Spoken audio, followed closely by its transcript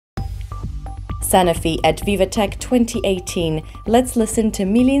Sanofi at Vivatech 2018. Let's listen to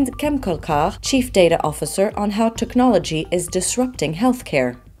Milind Kamkolkar, Chief Data Officer, on how technology is disrupting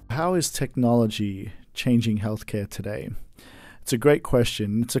healthcare. How is technology changing healthcare today? It's a great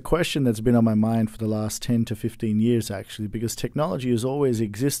question. It's a question that's been on my mind for the last 10 to 15 years, actually, because technology has always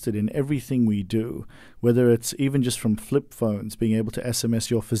existed in everything we do, whether it's even just from flip phones, being able to SMS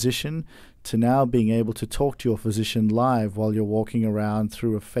your physician, to now being able to talk to your physician live while you're walking around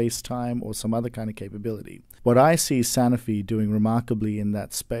through a FaceTime or some other kind of capability. What I see Sanofi doing remarkably in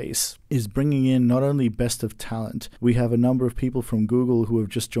that space is bringing in not only best of talent. We have a number of people from Google who have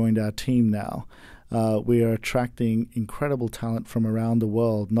just joined our team now. We are attracting incredible talent from around the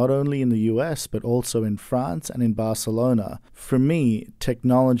world, not only in the US, but also in France and in Barcelona. For me,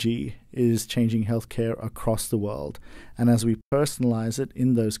 technology is changing healthcare across the world. And as we personalize it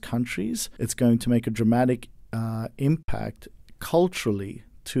in those countries, it's going to make a dramatic impact culturally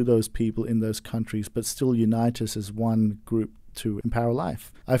to those people in those countries, but still unite us as one group to empower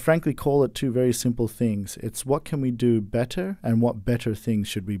life. I frankly call it two very simple things. It's what can we do better and what better things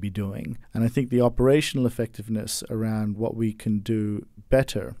should we be doing. And I think the operational effectiveness around what we can do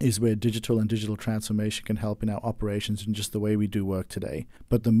better is where digital and digital transformation can help in our operations and just the way we do work today.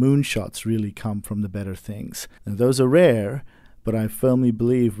 But the moonshots really come from the better things. And those are rare, but I firmly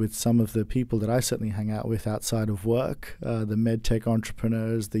believe with some of the people that I certainly hang out with outside of work, the medtech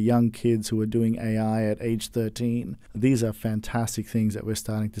entrepreneurs, the young kids who are doing AI at age 13, these are fantastic things that we're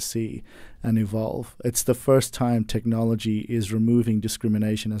starting to see and evolve. It's the first time technology is removing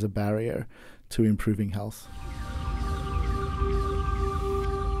discrimination as a barrier to improving health.